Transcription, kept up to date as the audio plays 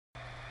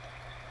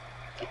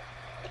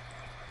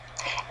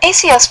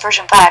ACS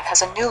version 5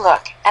 has a new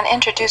look and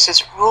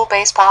introduces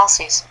rule-based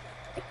policies.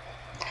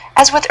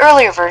 As with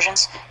earlier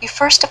versions, you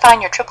first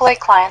define your AAA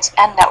clients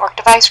and network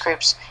device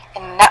groups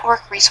in the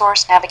Network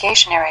Resource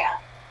Navigation area.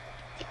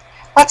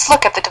 Let's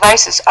look at the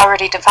devices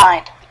already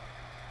defined.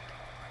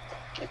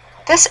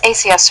 This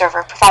ACS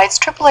server provides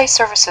AAA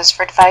services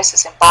for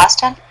devices in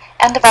Boston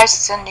and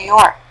devices in New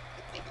York.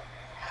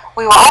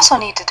 We will also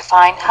need to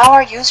define how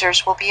our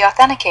users will be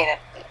authenticated.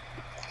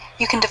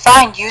 You can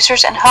define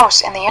users and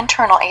hosts in the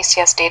internal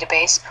ACS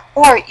database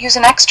or use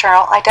an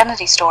external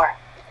identity store.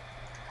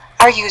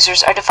 Our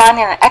users are defined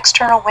in an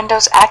external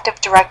Windows Active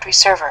Directory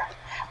server.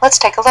 Let's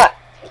take a look.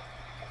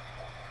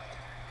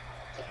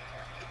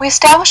 We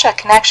establish a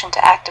connection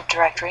to Active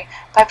Directory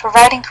by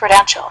providing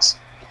credentials.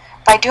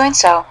 By doing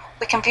so,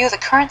 we can view the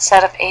current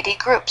set of AD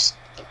groups.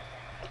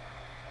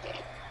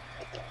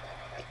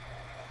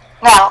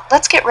 Now,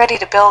 let's get ready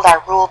to build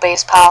our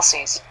rule-based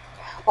policies.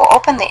 We'll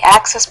open the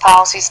Access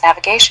Policies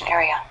navigation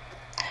area.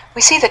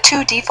 We see the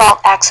two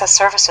default access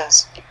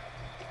services,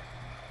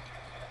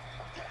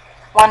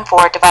 one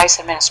for device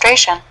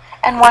administration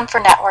and one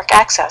for network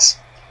access.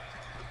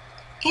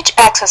 Each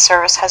access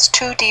service has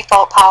two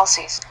default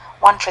policies,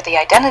 one for the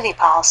identity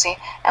policy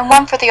and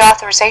one for the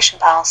authorization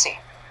policy.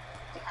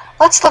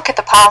 Let's look at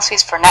the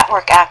policies for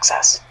network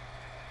access.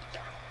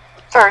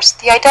 First,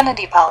 the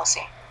identity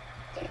policy.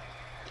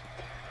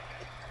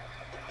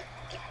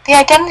 The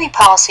identity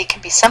policy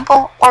can be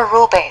simple or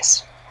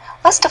rule-based.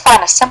 Let's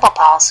define a simple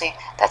policy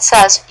that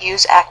says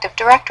use Active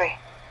Directory.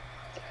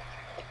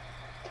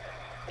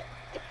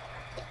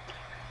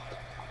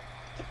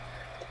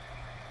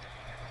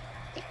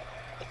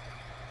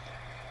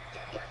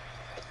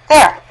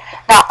 There.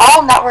 Now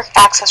all network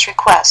access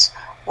requests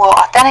will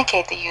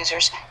authenticate the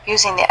users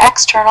using the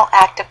external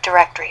Active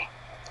Directory.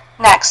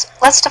 Next,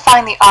 let's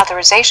define the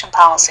authorization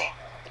policy.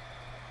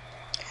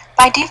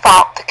 By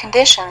default, the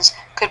conditions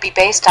could be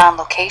based on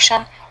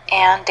location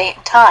and date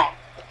and time.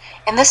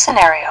 In this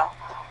scenario,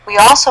 we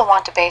also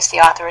want to base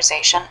the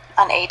authorization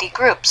on AD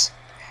groups.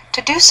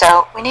 To do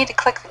so, we need to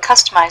click the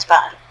Customize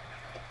button.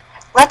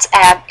 Let's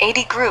add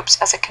AD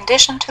groups as a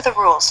condition to the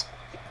rules.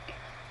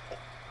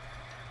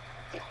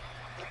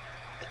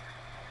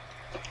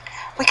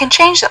 We can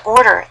change the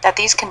order that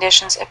these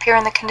conditions appear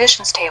in the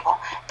conditions table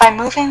by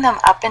moving them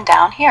up and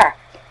down here.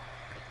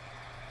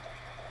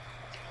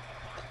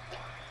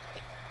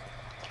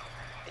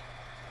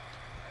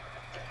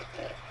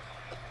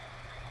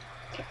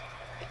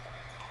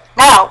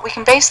 Now we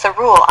can base the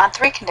rule on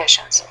three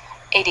conditions: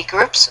 AD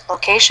groups,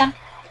 location,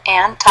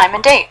 and time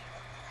and date.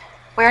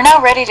 We are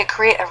now ready to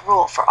create a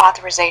rule for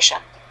authorization.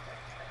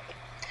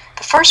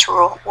 The first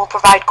rule will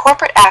provide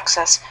corporate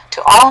access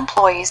to all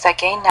employees that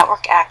gain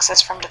network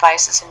access from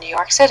devices in New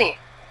York City.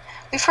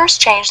 We first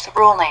change the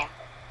rule name.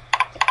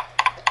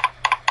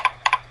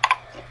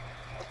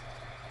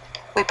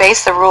 We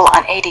base the rule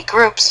on AD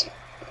groups.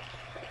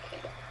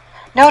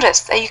 Notice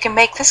that you can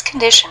make this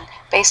condition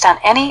based on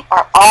any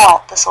or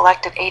all the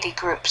selected AD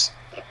groups.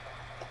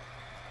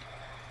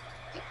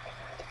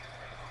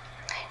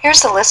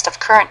 Here's the list of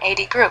current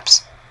AD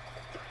groups.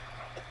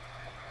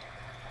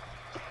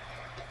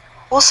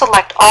 We'll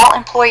select all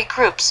employee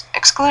groups,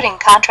 excluding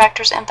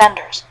contractors and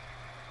vendors.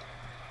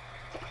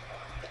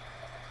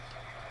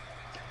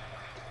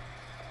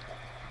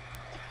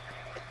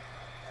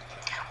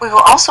 We will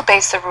also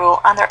base the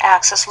rule on their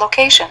access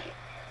location.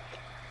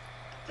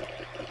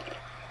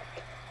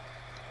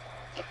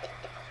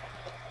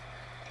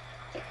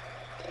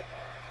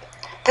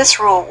 This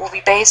rule will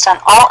be based on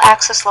all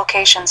access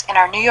locations in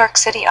our New York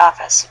City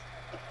office.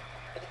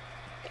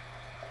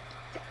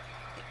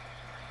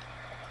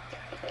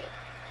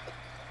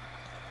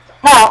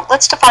 Now,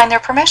 let's define their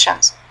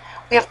permissions.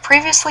 We have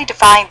previously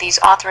defined these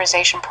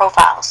authorization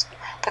profiles.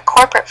 The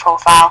corporate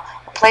profile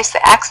will place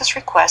the access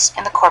request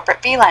in the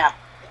corporate VLAN.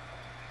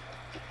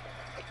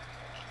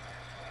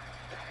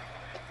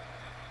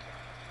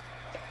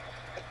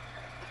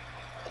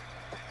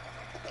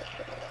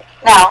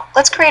 Now,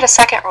 let's create a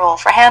second rule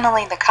for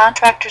handling the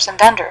contractors and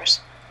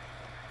vendors.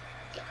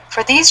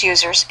 For these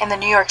users in the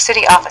New York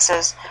City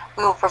offices,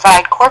 we will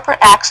provide corporate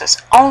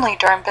access only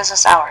during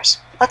business hours.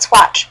 Let's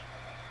watch.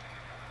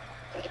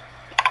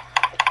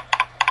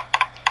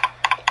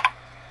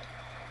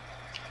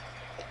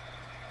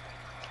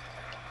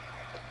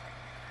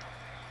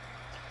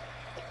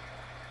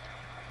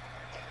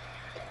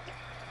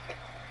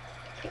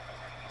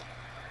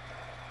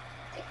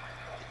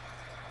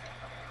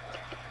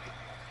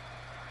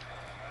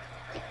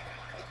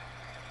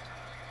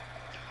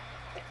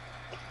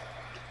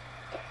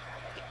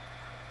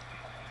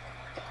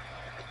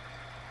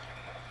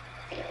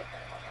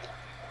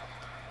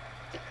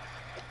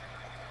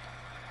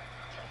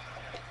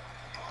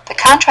 The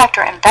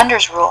contractor and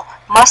vendors rule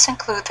must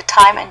include the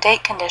time and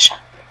date condition.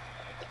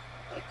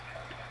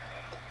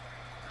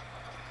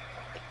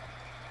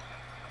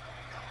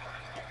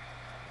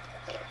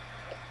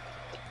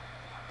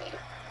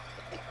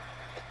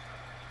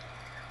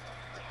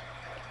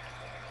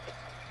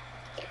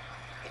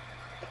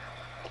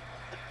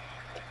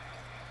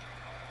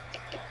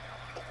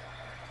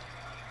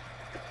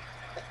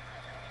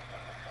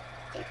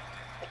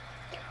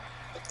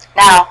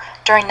 Now,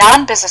 during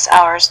non-business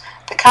hours,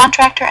 the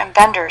contractor and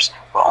vendors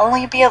will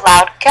only be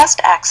allowed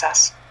guest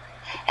access.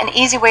 An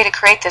easy way to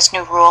create this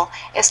new rule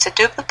is to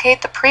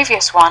duplicate the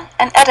previous one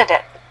and edit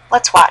it.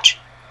 Let's watch.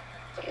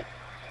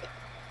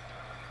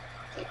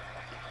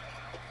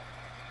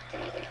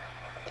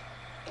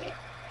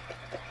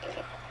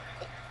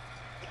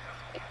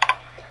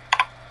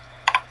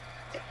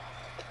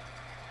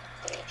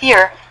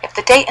 Here, if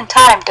the date and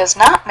time does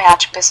not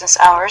match business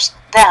hours,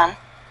 then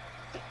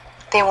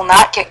they will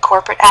not get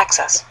corporate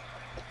access.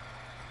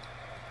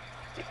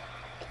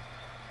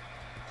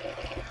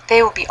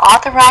 They will be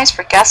authorized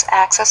for guest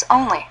access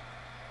only.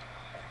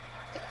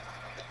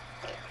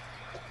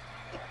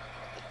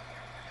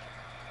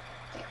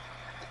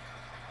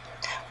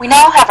 We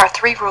now have our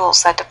 3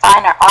 rules that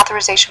define our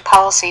authorization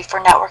policy for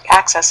network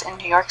access in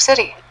New York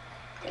City.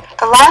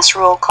 The last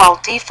rule,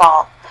 called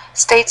default,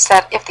 states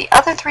that if the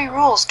other 3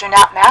 rules do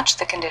not match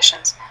the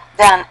conditions,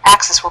 then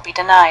access will be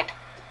denied.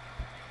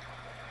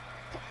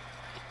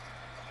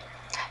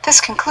 This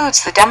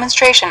concludes the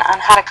demonstration on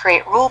how to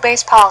create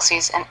rule-based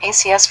policies in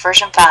ACS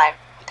version 5.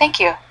 Thank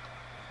you.